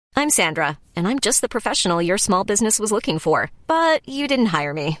I'm Sandra, and I'm just the professional your small business was looking for. But you didn't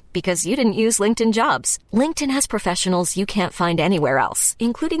hire me because you didn't use LinkedIn Jobs. LinkedIn has professionals you can't find anywhere else,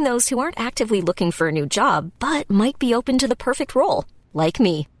 including those who aren't actively looking for a new job, but might be open to the perfect role, like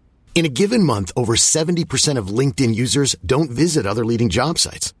me. In a given month, over 70% of LinkedIn users don't visit other leading job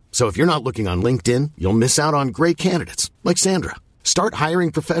sites. So if you're not looking on LinkedIn, you'll miss out on great candidates, like Sandra. Start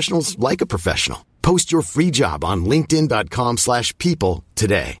hiring professionals like a professional. Post your free job on linkedin.com/people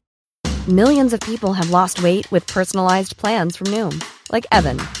today. Millions of people have lost weight with personalized plans from Noom. Like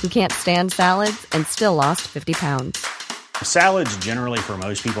Evan, who can't stand salads and still lost 50 pounds. Salads generally for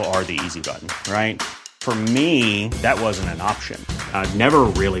most people are the easy button, right? For me, that wasn't an option. I never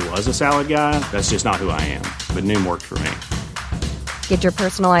really was a salad guy. That's just not who I am. But Noom worked for me. Get your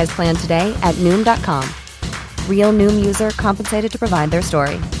personalized plan today at Noom.com. Real Noom user compensated to provide their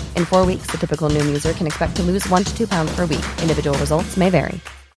story. In 4 weeks, the typical Noom user can expect to lose 1 to 2 pounds per week. Individual results may vary.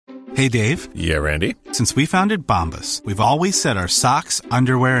 Hey, Dave. Yeah, Randy. Since we founded Bombas, we've always said our socks,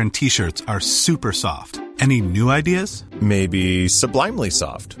 underwear, and T-shirts are super soft. Any new ideas? Maybe sublimely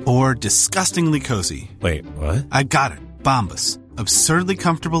soft. Or disgustingly cozy. Wait, what? I got it. Bombas. Absurdly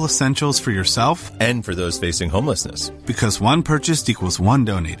comfortable essentials for yourself and for those facing homelessness. Because one purchased equals one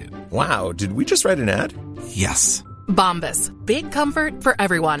donated. Wow, did we just write an ad? Yes. Bombas. Big comfort for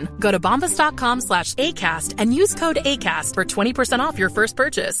everyone. Go to bombas.com/ACAST and use code ACAST for 20% off your first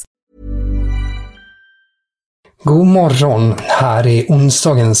purchase. God morgon, här är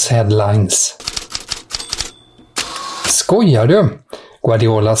onsdagens headlines. Skojar du?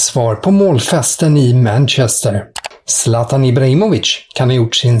 Guardiolas svar på målfesten i Manchester. Zlatan Ibrahimovic kan ha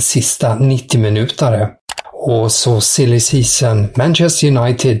gjort sin sista 90-minutare. Och så silly season, Manchester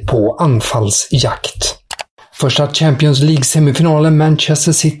United på anfallsjakt. Första Champions League-semifinalen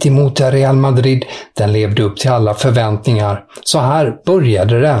Manchester City mot Real Madrid, den levde upp till alla förväntningar. Så här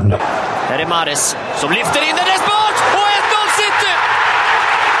började den. Här är Mahrez som lyfter in den bort och 1-0 City!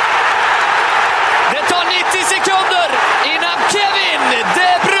 Det tar 90 sekunder innan Kevin De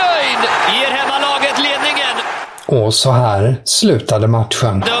Bruyne ger hemmalaget ledningen. Och så här slutade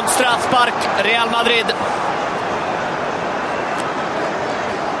matchen. Dömd straffspark, Real Madrid.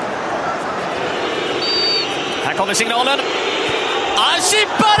 Här kommer signalen. Han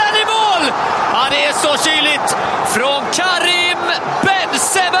chippar den i mål! Ja, det är så kyligt från Karim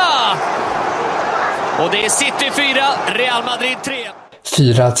Benzema. Och det är City 4, Real Madrid 3.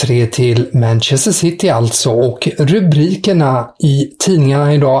 4-3 till Manchester City alltså, och rubrikerna i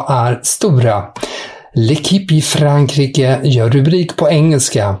tidningarna idag är stora. L'Équipe i Frankrike gör rubrik på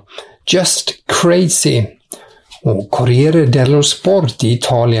engelska. Just crazy. Och Corriere dello Sport i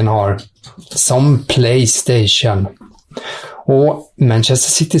Italien har som PlayStation. Och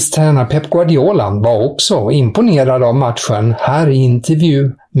Manchester Citys tränare Pep Guardiola var också imponerad av matchen, här i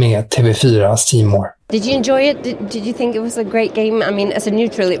intervju med TV4 C More. Did you enjoy it? Did you think it was a great game? I mean, as a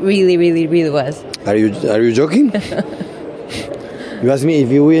neutral, it really was. Are you joking? You asked me if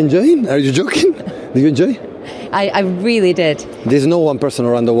we enjoying? Are you joking? Did you enjoy? I really did. There's no one person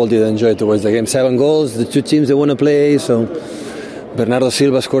around the world that enjoyed towards the game. 7 goals, the two teams they want to play, so Bernardo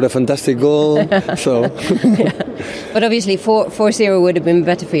Silva scored a fantastic goal. So, yeah. But obviously 4-0 would have been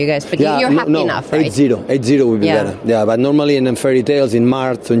better for you guys. But you're happy enough, right? 8-0 would be better. Yeah, but normally in fairy tales, in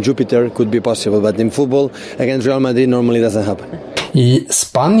Mars, on Jupiter, could be possible. But in football, against Real Madrid, normally doesn't happen. I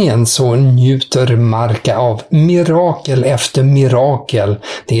Spanien så njuter Marca av mirakel efter mirakel.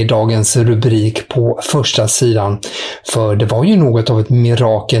 Det är dagens rubrik på första sidan. För det var ju något av ett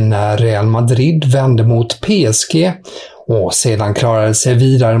mirakel när Real Madrid vände mot PSG och sedan klarade sig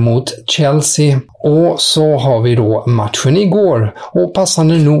vidare mot Chelsea. Och så har vi då matchen igår, och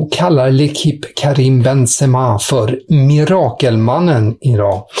passande nog kallar L'Équipe Karim Benzema för mirakelmannen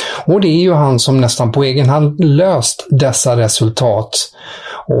idag. Och det är ju han som nästan på egen hand löst dessa resultat.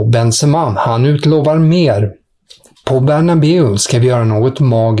 Och Benzema, han utlovar mer. På Bernabéu ska vi göra något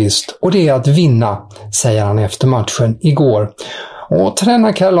magiskt, och det är att vinna, säger han efter matchen igår. Och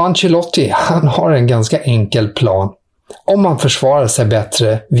tränare Carlo Ancelotti, han har en ganska enkel plan. Om man försvarar sig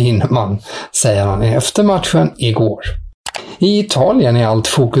bättre vinner man, säger han efter matchen igår. I Italien är allt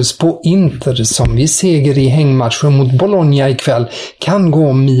fokus på Inter som vid seger i hängmatchen mot Bologna ikväll kan gå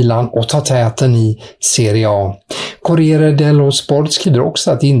om Milan och ta täten i Serie A. Corriere dello Sport skriver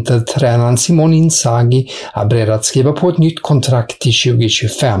också att Inter-tränaren Simone Inzaghi är beredd att skriva på ett nytt kontrakt till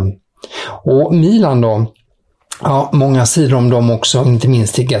 2025. Och Milan då? Ja, många sidor om dem också, inte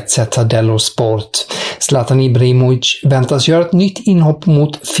minst i Gazzetta dello Sport. Zlatan Ibrahimovic väntas göra ett nytt inhopp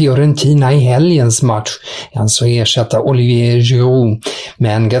mot Fiorentina i helgens match, alltså ersätta Olivier Giroud.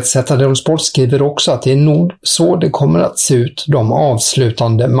 Men Gazzetta dello Sport skriver också att det är nog så det kommer att se ut de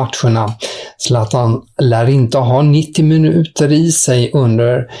avslutande matcherna. Zlatan lär inte ha 90 minuter i sig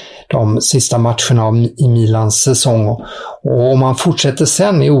under de sista matcherna i Milans säsong. Och om han fortsätter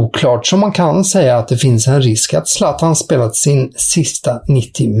sen är oklart, så man kan säga att det finns en risk att Zlatan spelat sin sista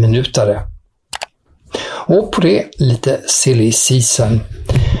 90 minuter. Och på det lite silly season.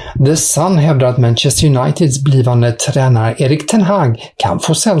 The Sun hävdar att Manchester Uniteds blivande tränare Erik Ten Hag kan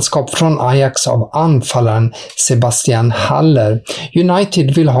få sällskap från Ajax av anfallaren Sebastian Haller.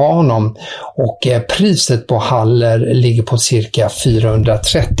 United vill ha honom och priset på Haller ligger på cirka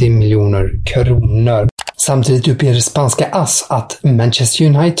 430 miljoner kronor. Samtidigt uppger spanska AS att Manchester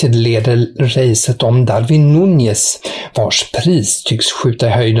United leder racet om Darwin Núñez, vars pris tycks skjuta i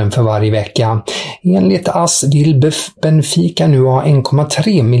höjden för varje vecka. Enligt AS vill Benfica nu ha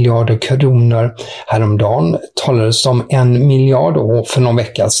 1,3 miljarder kronor. Häromdagen talades om 1 miljard och för någon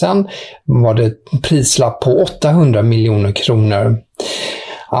vecka sedan var det prislapp på 800 miljoner kronor.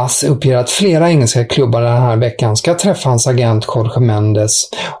 AS uppger att flera engelska klubbar den här veckan ska träffa hans agent Jorge Mendes.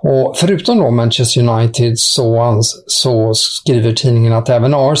 Och förutom då Manchester United så skriver tidningen att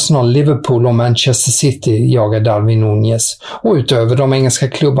även Arsenal, Liverpool och Manchester City jagar Darwin Núñez. Och utöver de engelska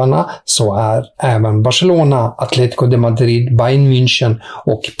klubbarna så är även Barcelona, Atletico de Madrid, Bayern München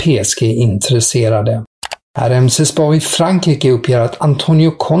och PSG intresserade. RMC Sport i Frankrike uppger att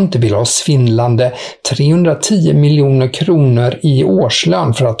Antonio Conte vill ha svindlande 310 miljoner kronor i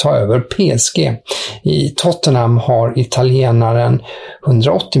årslön för att ta över PSG. I Tottenham har italienaren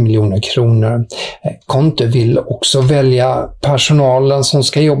 180 miljoner kronor. Conte vill också välja personalen som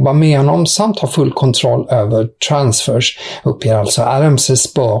ska jobba med honom samt ha full kontroll över transfers, uppger alltså RMC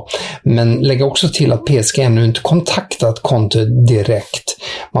Sport, men lägger också till att PSG ännu inte kontaktat Conte direkt.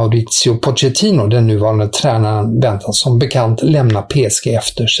 Mauricio Pochettino, den nuvarande tränaren, väntas som bekant lämna PSG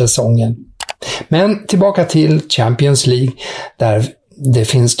efter säsongen. Men tillbaka till Champions League, där det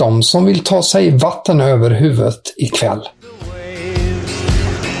finns de som vill ta sig vatten över huvudet ikväll.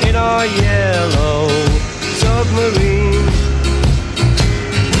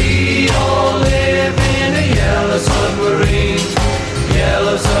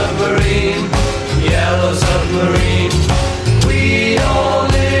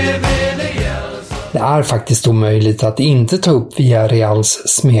 Det är faktiskt omöjligt att inte ta upp Villarreals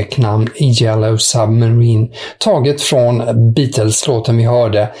smeknamn Yellow Submarine, taget från Beatles-låten vi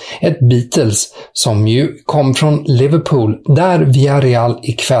hörde. Ett Beatles som ju kom från Liverpool, där Villarreal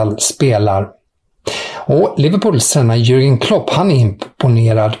ikväll spelar. Och Liverpools tränare Jürgen Klopp, han är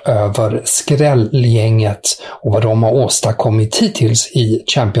imponerad över skrällgänget och vad de har åstadkommit hittills i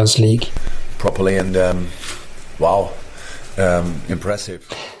Champions League. Properly and impressive.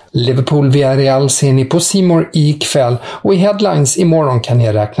 Liverpool-Villarreal ser ni på C More ikväll, och i headlines imorgon kan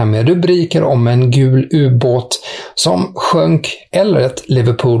ni räkna med rubriker om en gul ubåt som sjönk eller ett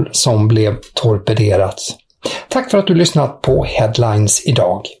Liverpool som blev torpederat. Tack för att du lyssnat på Headlines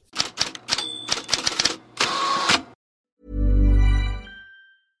idag.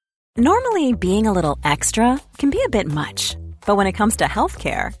 Normally, being a little extra can be a bit much, but when it comes to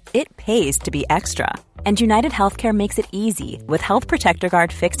healthcare, it pays to be extra. And United Healthcare makes it easy with Health Protector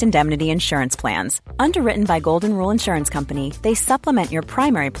Guard fixed indemnity insurance plans. Underwritten by Golden Rule Insurance Company, they supplement your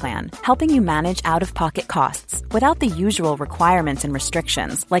primary plan, helping you manage out-of-pocket costs without the usual requirements and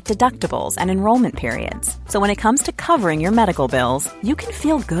restrictions like deductibles and enrollment periods. So when it comes to covering your medical bills, you can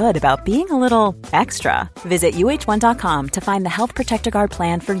feel good about being a little extra. Visit UH1.com to find the Health Protector Guard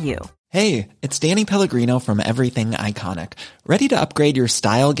plan for you. Hey, it's Danny Pellegrino from Everything Iconic. Ready to upgrade your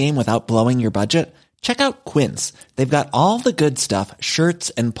style game without blowing your budget? Check out Quince. They've got all the good stuff,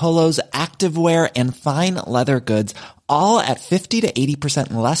 shirts and polos, activewear, and fine leather goods, all at 50 to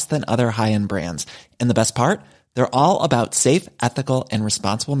 80% less than other high-end brands. And the best part? They're all about safe, ethical, and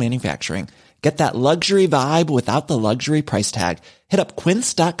responsible manufacturing. Get that luxury vibe without the luxury price tag. Hit up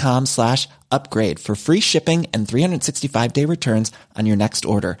quince.com/upgrade for free shipping and 365-day returns on your next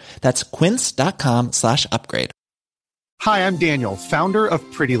order. That's quince.com/upgrade. Hi, I'm Daniel, founder of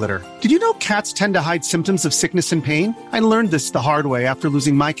Pretty Litter. Did you know cats tend to hide symptoms of sickness and pain? I learned this the hard way after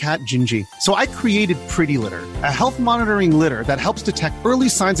losing my cat, Gingy. So I created Pretty Litter, a health monitoring litter that helps detect early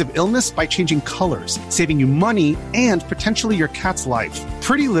signs of illness by changing colors, saving you money and potentially your cat's life.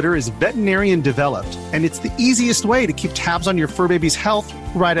 Pretty Litter is veterinarian developed, and it's the easiest way to keep tabs on your fur baby's health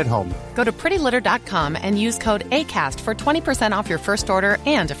right at home. Go to prettylitter.com and use code ACAST for 20% off your first order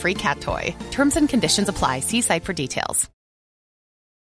and a free cat toy. Terms and conditions apply. See site for details.